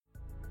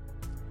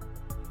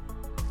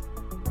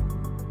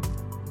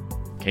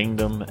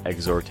Kingdom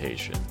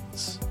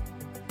Exhortations,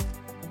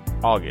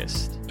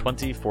 August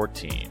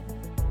 2014.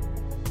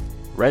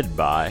 Read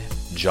by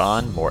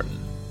John Morton.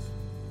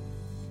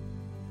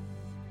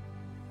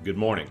 Good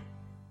morning.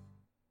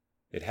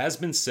 It has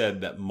been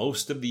said that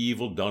most of the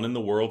evil done in the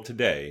world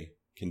today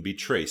can be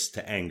traced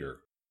to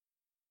anger.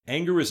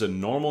 Anger is a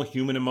normal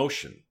human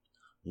emotion,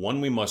 one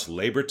we must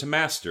labor to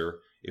master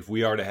if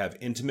we are to have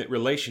intimate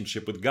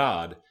relationship with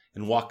God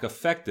and walk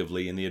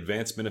effectively in the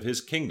advancement of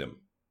His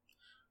kingdom.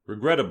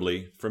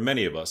 Regrettably, for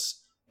many of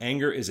us,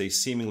 anger is a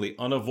seemingly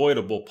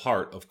unavoidable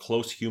part of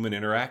close human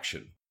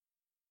interaction.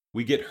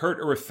 We get hurt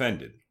or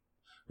offended,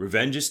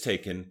 revenge is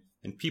taken,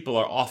 and people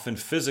are often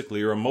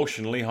physically or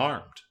emotionally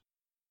harmed.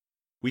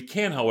 We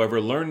can, however,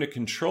 learn to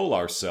control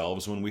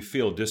ourselves when we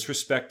feel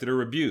disrespected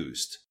or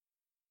abused.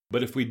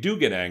 But if we do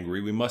get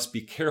angry, we must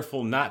be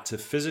careful not to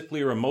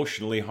physically or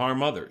emotionally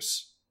harm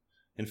others.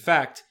 In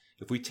fact,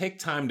 if we take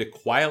time to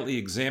quietly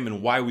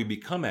examine why we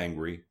become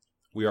angry,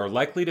 we are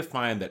likely to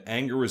find that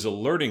anger is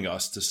alerting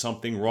us to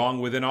something wrong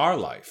within our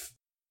life,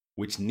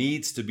 which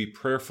needs to be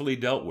prayerfully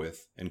dealt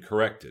with and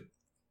corrected.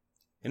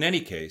 In any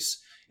case,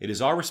 it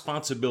is our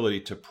responsibility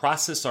to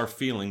process our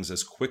feelings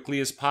as quickly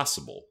as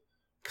possible,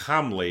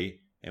 calmly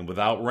and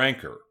without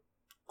rancor.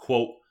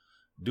 Quote,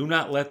 "Do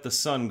not let the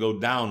sun go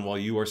down while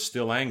you are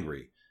still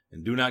angry,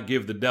 and do not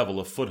give the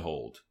devil a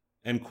foothold."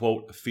 End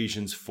quote,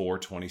 Ephesians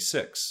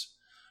 4:26.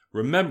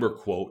 Remember,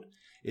 quote,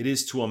 "It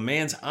is to a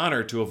man's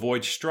honor to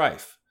avoid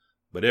strife,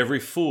 but every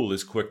fool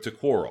is quick to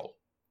quarrel."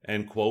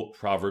 End quote,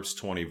 Proverbs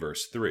 20,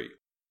 verse 3.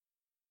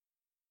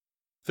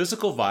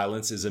 Physical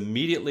violence is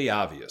immediately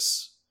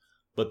obvious,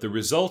 but the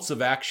results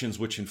of actions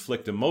which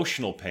inflict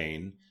emotional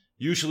pain,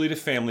 usually to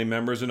family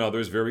members and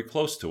others very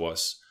close to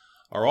us,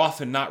 are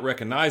often not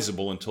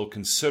recognizable until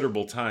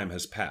considerable time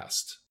has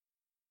passed.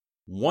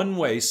 One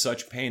way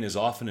such pain is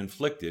often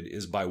inflicted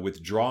is by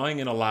withdrawing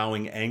and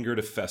allowing anger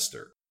to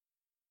fester.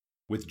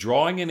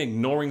 Withdrawing and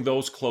ignoring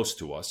those close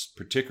to us,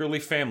 particularly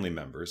family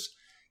members,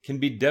 can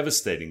be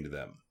devastating to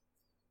them.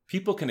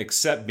 People can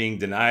accept being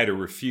denied or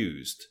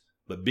refused,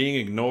 but being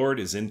ignored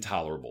is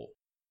intolerable.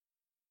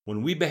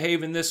 When we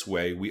behave in this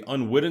way, we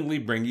unwittingly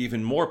bring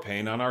even more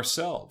pain on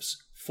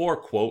ourselves. For,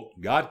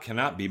 quote, "God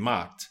cannot be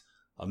mocked.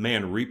 A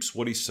man reaps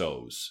what he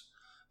sows.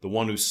 The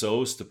one who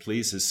sows to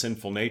please his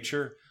sinful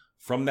nature,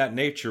 from that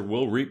nature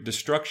will reap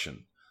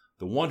destruction.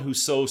 The one who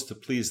sows to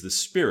please the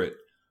Spirit,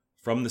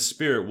 from the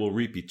Spirit will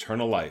reap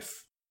eternal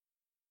life."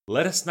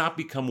 Let us not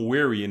become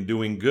weary in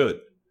doing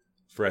good,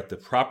 for at the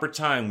proper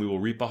time we will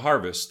reap a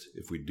harvest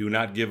if we do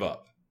not give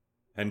up.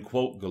 End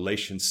quote,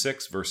 Galatians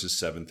 6, verses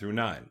 7 through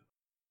 9.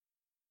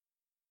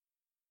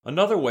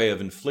 Another way of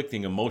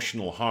inflicting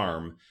emotional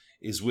harm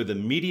is with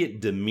immediate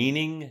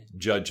demeaning,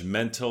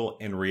 judgmental,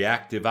 and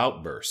reactive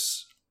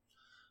outbursts.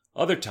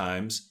 Other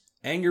times,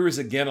 anger is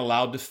again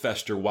allowed to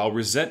fester while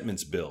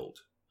resentments build.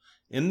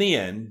 In the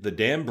end, the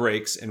dam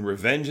breaks and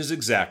revenge is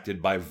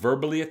exacted by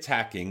verbally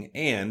attacking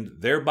and,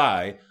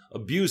 thereby,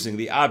 abusing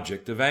the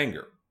object of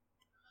anger.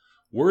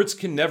 Words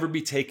can never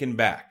be taken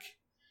back,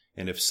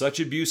 and if such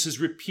abuse is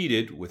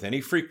repeated with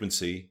any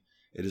frequency,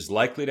 it is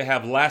likely to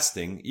have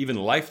lasting, even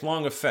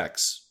lifelong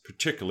effects,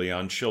 particularly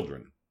on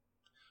children.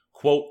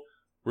 Quote,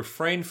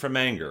 "Refrain from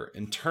anger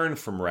and turn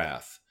from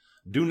wrath.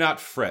 Do not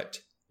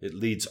fret. It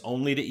leads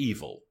only to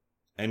evil."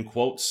 End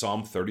quote,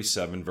 Psalm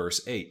 37,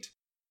 verse 8.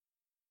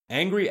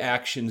 Angry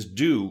actions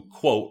do,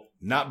 quote,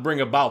 "not bring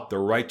about the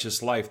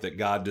righteous life that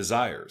God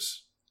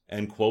desires."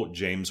 End quote,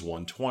 James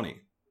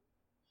 1:20.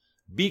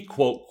 Be,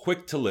 quote,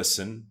 "quick to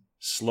listen,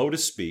 slow to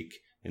speak,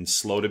 and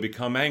slow to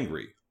become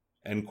angry."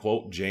 End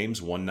quote,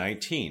 James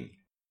 1:19.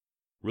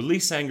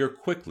 Release anger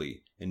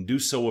quickly and do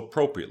so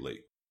appropriately.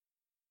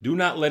 Do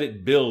not let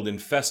it build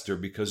and fester,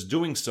 because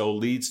doing so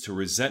leads to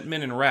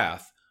resentment and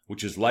wrath,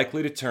 which is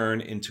likely to turn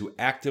into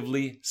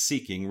actively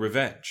seeking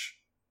revenge.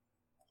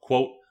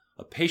 Quote,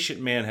 "A patient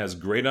man has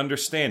great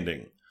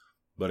understanding,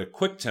 but a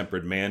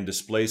quick-tempered man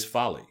displays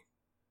folly."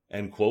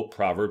 End quote,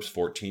 Proverbs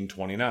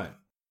 14:29.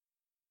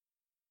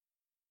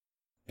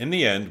 In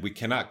the end, we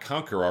cannot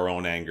conquer our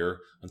own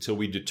anger until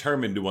we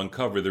determine to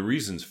uncover the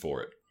reasons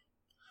for it.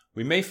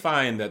 We may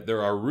find that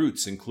there are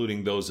roots,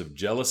 including those of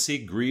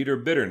jealousy, greed, or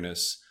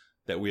bitterness,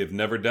 that we have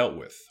never dealt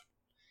with.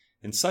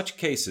 In such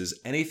cases,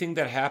 anything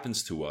that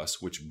happens to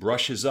us which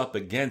brushes up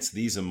against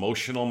these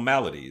emotional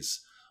maladies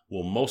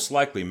will most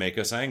likely make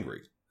us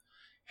angry.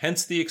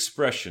 Hence the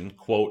expression,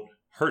 quote,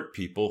 "hurt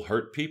people,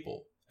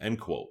 end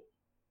quote."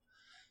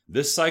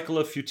 This cycle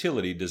of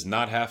futility does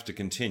not have to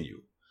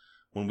continue.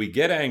 When we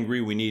get angry,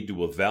 we need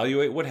to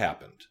evaluate what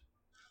happened.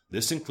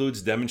 This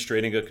includes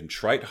demonstrating a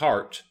contrite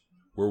heart,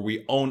 where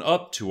we own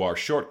up to our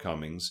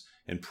shortcomings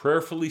and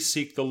prayerfully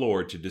seek the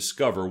Lord to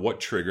discover what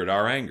triggered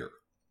our anger.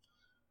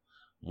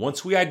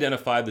 Once we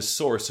identify the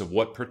source of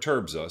what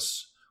perturbs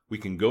us, we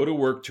can go to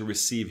work to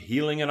receive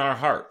healing in our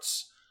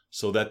hearts,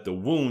 so that the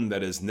wound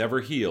that is never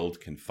healed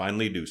can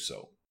finally do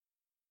so.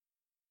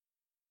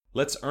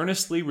 Let's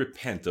earnestly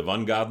repent of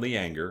ungodly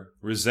anger,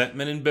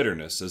 resentment, and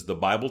bitterness, as the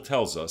Bible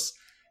tells us,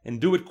 and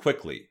do it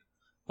quickly.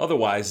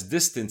 Otherwise,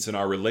 distance in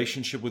our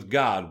relationship with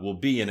God will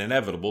be an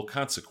inevitable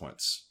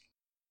consequence.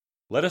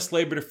 Let us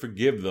labor to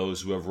forgive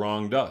those who have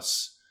wronged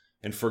us,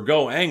 and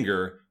forgo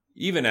anger,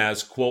 even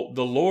as, quote,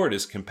 the Lord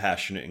is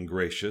compassionate and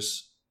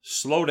gracious,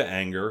 slow to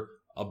anger,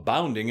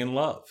 abounding in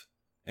love,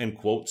 end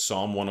quote,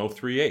 Psalm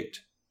 103:8.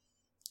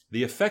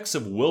 The effects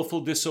of willful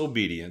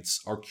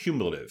disobedience are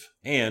cumulative,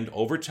 and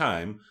over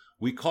time,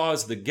 we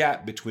cause the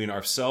gap between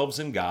ourselves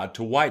and God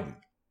to widen.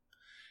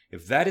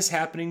 If that is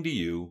happening to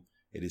you,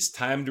 it is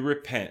time to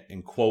repent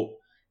and, quote,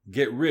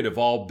 get rid of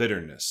all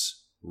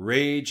bitterness,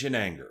 rage and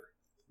anger,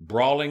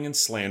 brawling and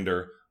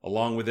slander,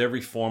 along with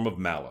every form of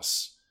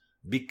malice.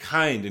 Be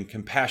kind and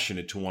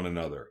compassionate to one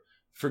another,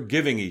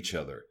 forgiving each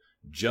other,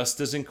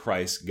 just as in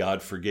Christ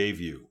God forgave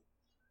you.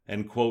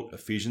 End quote,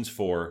 Ephesians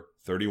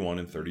 4:31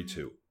 and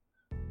 32.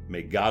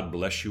 May God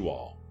bless you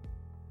all.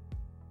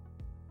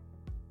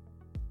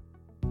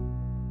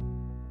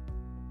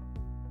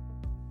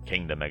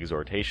 Kingdom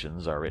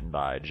Exhortations are written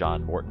by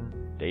John Morton,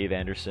 Dave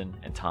Anderson,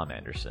 and Tom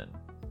Anderson.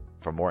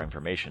 For more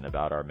information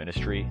about our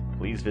ministry,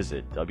 please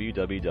visit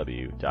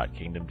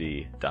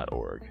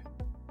www.kingdomd.org.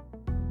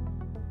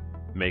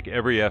 Make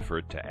every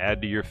effort to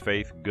add to your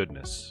faith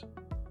goodness,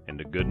 and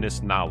to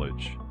goodness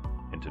knowledge,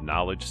 and to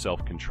knowledge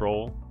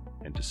self-control,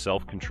 and to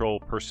self-control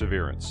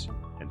perseverance,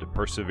 and to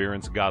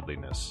perseverance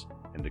godliness,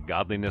 and to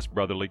godliness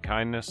brotherly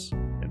kindness,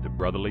 and to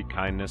brotherly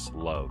kindness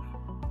love.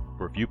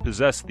 For if you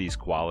possess these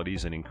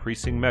qualities in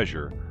increasing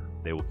measure,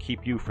 they will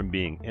keep you from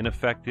being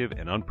ineffective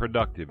and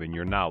unproductive in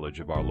your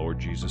knowledge of our Lord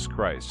Jesus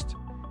Christ.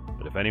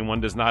 But if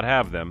anyone does not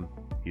have them,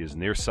 he is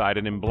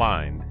nearsighted and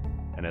blind,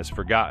 and has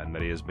forgotten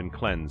that he has been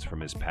cleansed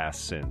from his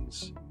past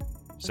sins.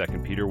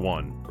 2 Peter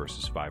 1,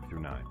 verses 5 through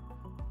 9.